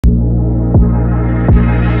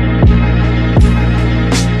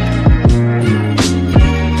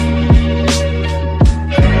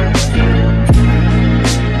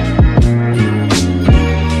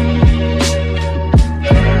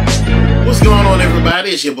on,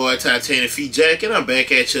 everybody? It's your boy TitanicFeetJack, and I'm back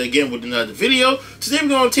at you again with another video. Today we're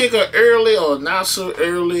going to take an early or not so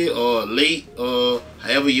early or late or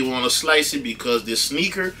however you want to slice it, because this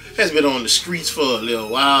sneaker has been on the streets for a little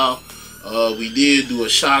while. We did do a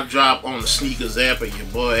shock drop on the sneakers app, and your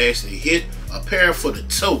boy actually hit a pair for the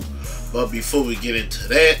toe. But before we get into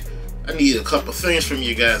that, I need a couple things from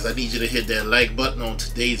you guys. I need you to hit that like button on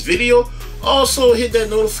today's video. Also hit that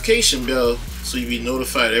notification bell so you'll be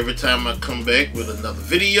notified every time I come back with another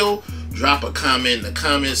video. Drop a comment in the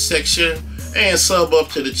comment section and sub up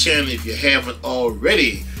to the channel if you haven't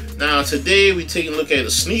already. Now today we take a look at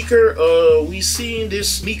a sneaker. We seen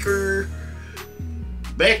this sneaker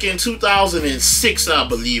back in 2006, I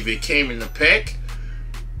believe. It came in the pack.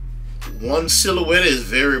 One silhouette is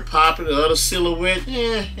very popular, the other silhouette,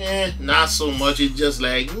 not so much. It's just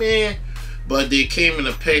like, meh. But they came in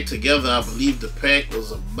a pack together. I believe the pack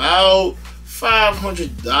was about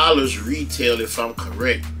 $500 retail, if I'm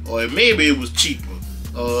correct, or maybe it was cheaper.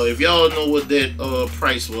 If y'all know what that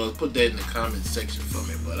price was, put that in the comment section for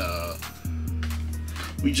me. But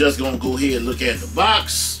we just gonna go ahead and look at the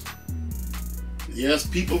box. Yes,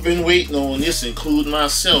 people been waiting on this, including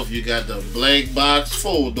myself. You got the black box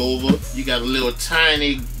fold over. You got a little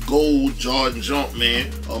tiny gold Jordan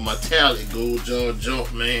Jumpman, or metallic gold Jordan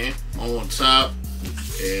Jumpman on top,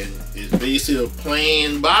 and it's basically a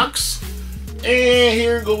plain box. And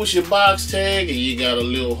here goes your box tag, and you got a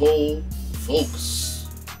little hole. Focus.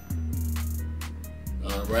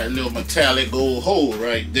 Alright, little metallic gold hole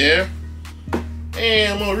right there.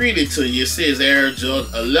 And I'm gonna read it to you. It says Air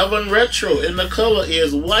Jordan 11 Retro, and the color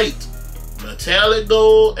is white, metallic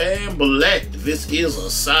gold, and black. This is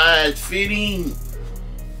a size fitting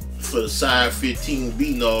for the size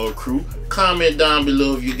 15B Nall crew. Comment down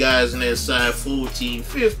below if you guys in that size 14,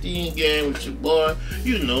 15 game with your boy.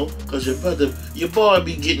 You know, cause your boy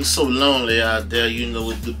be getting so lonely out there. You know,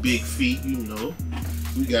 with the big feet. You know,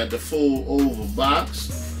 we got the fold over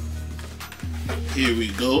box. Here we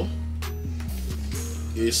go.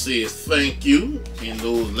 It says thank you in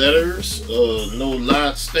those letters, no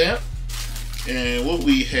lot stamp. And what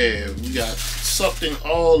we have, we got something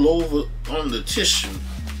all over on the tissue.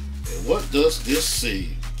 And what does this say?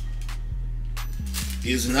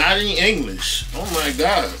 It's not in English. Oh my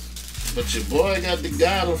God. But your boy got the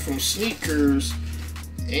guide from Sneakers,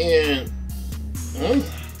 and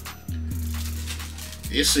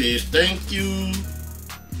it says thank you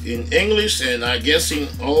in English, and I guess in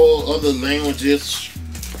all other languages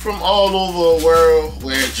from all over the world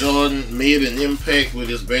where Jordan made an impact with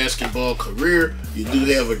his basketball career. You do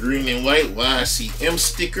have a green and white YCM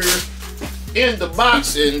sticker in the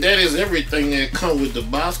box, and that is everything that comes with the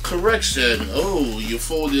box. Correction, oh, you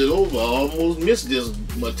folded it over. I almost missed this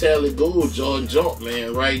metallic gold Jordan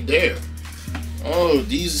Jumpman right there. Oh,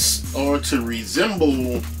 these are to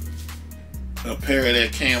resemble a pair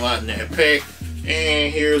that came out in that pack.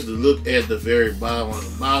 And here's the look at the very bottom of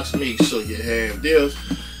the box. Make sure you have this.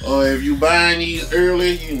 Or if you buying these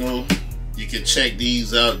early, you know, you can check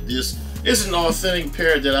these out. This is an authentic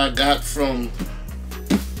pair that I got from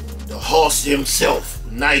the horse himself,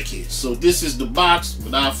 Nike. So this is the box.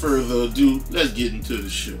 Without further ado, let's get into the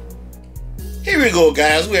shoe. Here we go,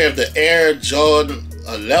 guys. We have the Air Jordan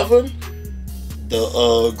 11,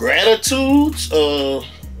 the Gratitudes.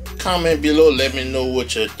 Comment below, let me know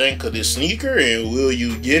what you think of this sneaker, and will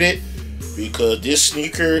you get it, because this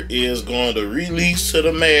sneaker is going to release to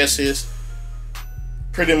the masses.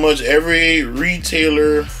 Pretty much every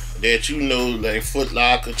retailer that you know, like Foot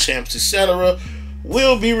Locker, Champs, etc.,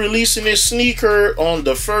 will be releasing this sneaker on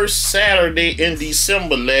the first Saturday in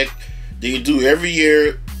December, like they do every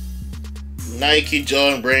year. Nike,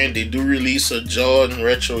 Jordan brand, they do release a Jordan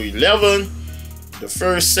Retro 11 the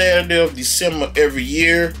first Saturday of December every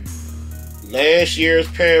year. Last year's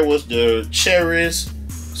pair was the Cherries.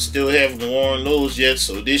 Still haven't worn those yet.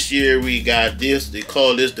 So this year we got this. They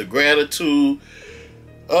call this the Gratitude.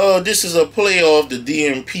 This is a play off the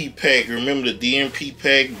DMP pack. Remember the DMP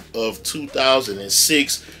pack of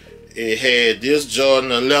 2006? It had this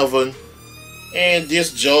Jordan 11 and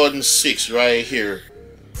this Jordan 6 right here.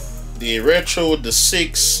 The Retro, the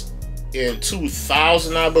 6 in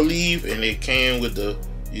 2000, I believe, and it came with the,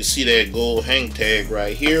 you see that gold hang tag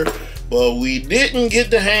right here. But we didn't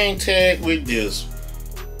get the hang tag with this.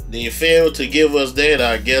 They failed to give us that.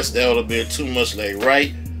 I guess that would have been too much like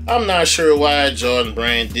right. I'm not sure why Jordan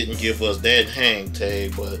brand didn't give us that hang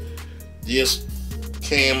tag, but this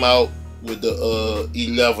came out with the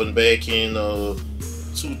 11 back in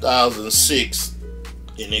 2006,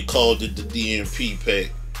 and they called it the DMP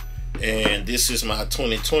pack. And this is my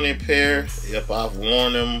 2020 pair. Yep, I've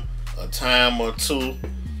worn them a time or two.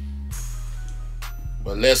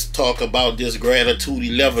 But let's talk about this Gratitude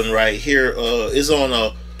 11 right here. It's on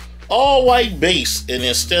a all white base, and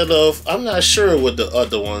instead of, I'm not sure what the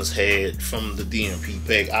other ones had from the DMP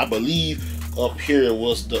pack. I believe up here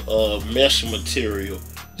was the mesh material,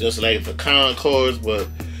 just like the Concords. But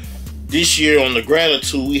this year on the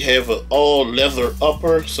Gratitude, we have an all leather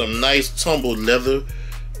upper, some nice tumbled leather.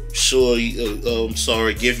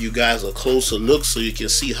 Give you guys a closer look so you can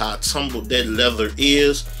see how tumbled that leather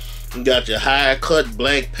is. You got your high cut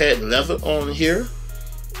black patent leather on here.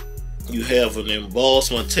 You have an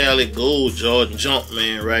embossed metallic gold Jordan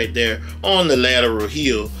Jumpman right there on the lateral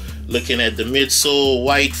heel. Looking at the midsole,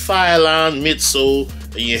 white phylon midsole,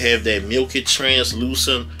 and you have that milky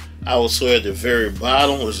translucent outsole at the very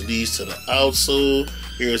bottom, which leads to the outsole.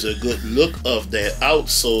 Here's a good look of that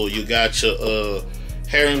outsole. You got your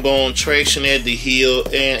herringbone traction at the heel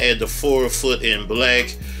and at the forefoot in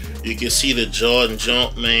black. You can see the Jordan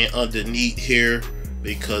Jumpman underneath here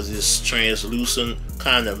because it's translucent,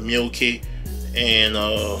 kind of milky. And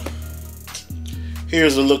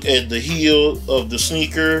here's a look at the heel of the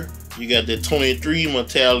sneaker. You got that 23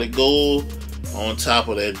 metallic gold on top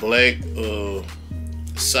of that black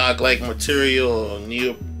sock-like material, or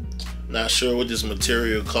not sure what this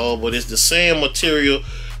material called, but it's the same material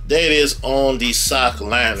that is on the sock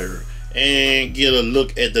liner. And get a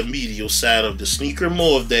look at the medial side of the sneaker,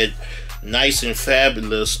 more of that nice and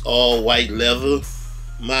fabulous all white leather.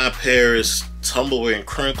 My pair is tumble and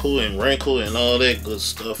crinkle and wrinkle and all that good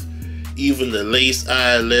stuff. Even the lace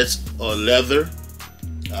eyelets are leather.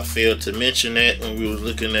 I failed to mention that when we were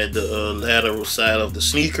looking at the lateral side of the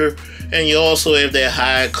sneaker. And you also have that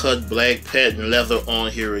high cut black patent leather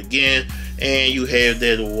on here again, and you have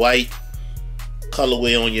that white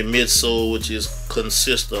colorway on your midsole, which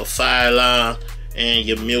consists of phylon and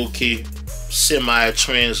your milky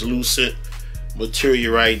semi-translucent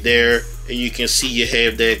material right there. And you can see you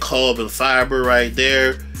have that carbon fiber right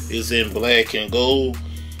there. It's in black and gold.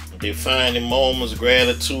 Defining moments,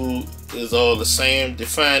 Gratitude is all the same.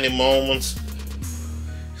 Defining moments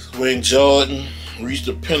when Jordan reached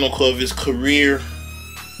the pinnacle of his career.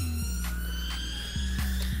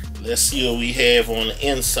 Let's see what we have on the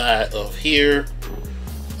inside of here.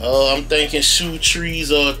 I'm thinking shoe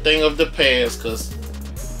trees are a thing of the past, because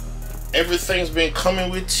everything's been coming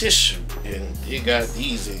with tissue, and they got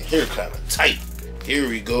these in here kind of tight. Here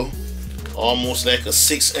we go. Almost like a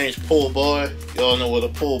 6-inch pull bar. Y'all know what a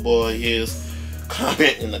pull bar is.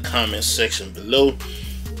 Comment in the comment section below.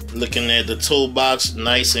 Looking at the toe box,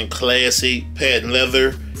 nice and classy patent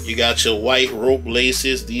leather. You got your white rope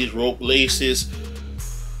laces. These rope laces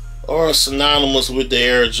are synonymous with the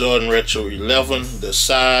Air Jordan Retro 11. The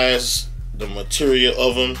size, the material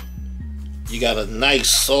of them. You got a nice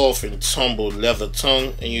soft and tumbled leather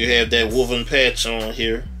tongue, and you have that woven patch on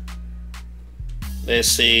here that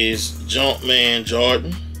says Jumpman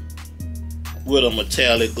Jordan with a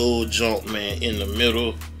metallic gold Jumpman in the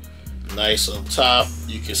middle. Nice up top.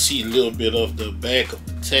 You can see a little bit of the back of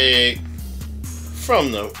the tag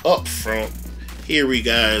from the up front. Here we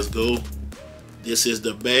guys go. This is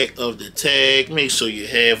the back of the tag. Make sure you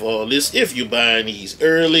have all this if you're buying these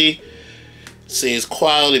early. It says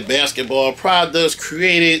quality basketball products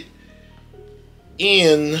created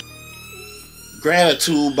in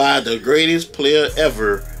gratitude by the greatest player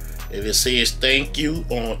ever. And it says thank you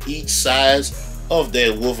on each side of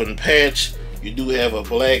that woven patch. You do have a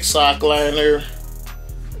black sock liner.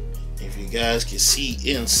 If you guys can see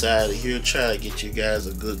inside of here, try to get you guys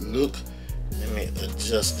a good look. Let me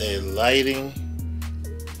adjust that lighting.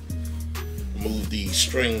 Move these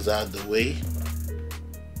strings out the way.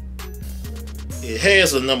 It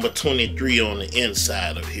has a number 23 on the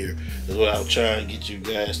inside of here. That's what I'm trying to get you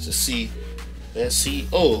guys to see. Let's see.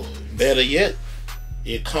 Oh, better yet,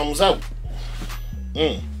 it comes out.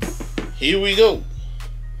 Here we go.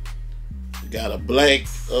 You got a black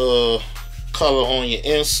color on your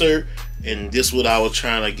insert, and this is what I was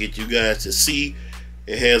trying to get you guys to see.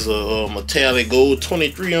 It has a metallic gold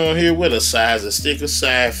 23 on here with a size of sticker,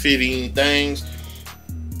 side fitting things.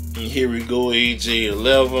 And here we go,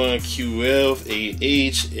 AJ11, QF,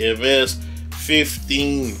 AH, MS,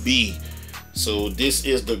 15B. So this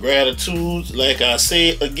is the Gratitudes. Like I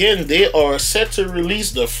said, again, they are set to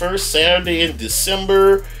release the first Saturday in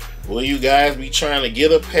December. Will you guys be trying to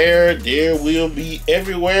get a pair? There will be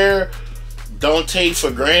everywhere. Don't take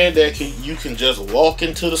for granted that you can just walk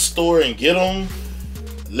into the store and get them.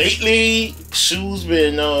 Lately, shoes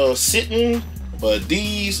been sitting, but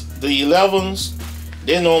these, the 11s,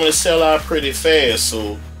 they normally sell out pretty fast.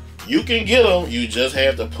 So you can get them. You just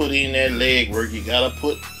have to put in that leg work. You gotta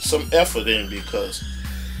put some effort in, because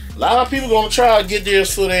lot of people gonna try to get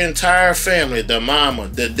theirs for their entire family. The mama,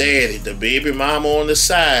 the daddy, the baby mama on the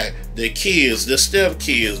side, the kids, the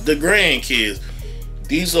stepkids, the grandkids.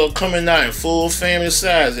 These are coming out in full family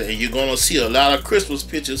size, and you're gonna see a lot of Christmas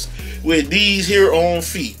pictures with these here on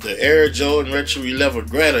feet, the Air Jordan Retro 11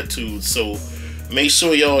 Gratitude. So make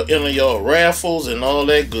sure y'all enter your raffles and all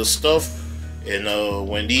that good stuff. And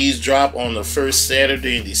when these drop on the first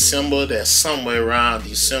Saturday in December, that's somewhere around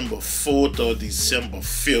December 4th or December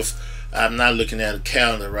 5th. I'm not looking at a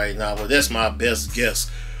calendar right now, but that's my best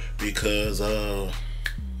guess, because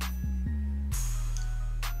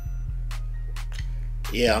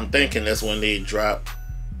yeah, I'm thinking that's when they drop.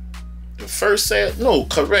 The first Saturday, no,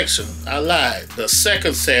 correction, I lied. The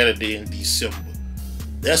second Saturday in December.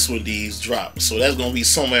 That's when these drop. So that's going to be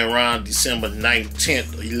somewhere around December 9th,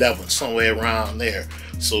 10th, 11th, somewhere around there.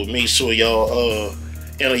 So make sure y'all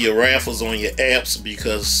enter your raffles on your apps,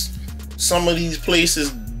 because some of these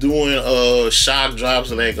places doing shock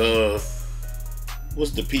drops, like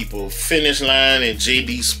what's the people, Finish Line and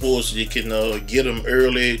JD Sports, you can get them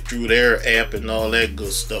early through their app and all that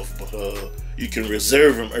good stuff. But you can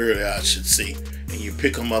reserve them early, I should say, and you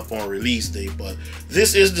pick them up on release day. But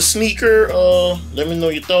this is the sneaker. Let me know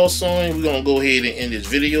your thoughts on it. We're gonna go ahead and end this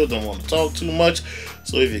video. Don't want to talk too much.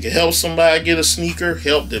 So if you can help somebody get a sneaker,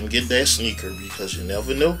 help them get that sneaker, because you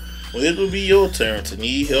never know when it will be your turn to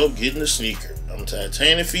need help getting a sneaker. I'm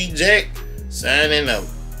TitanicFeetJack, signing out.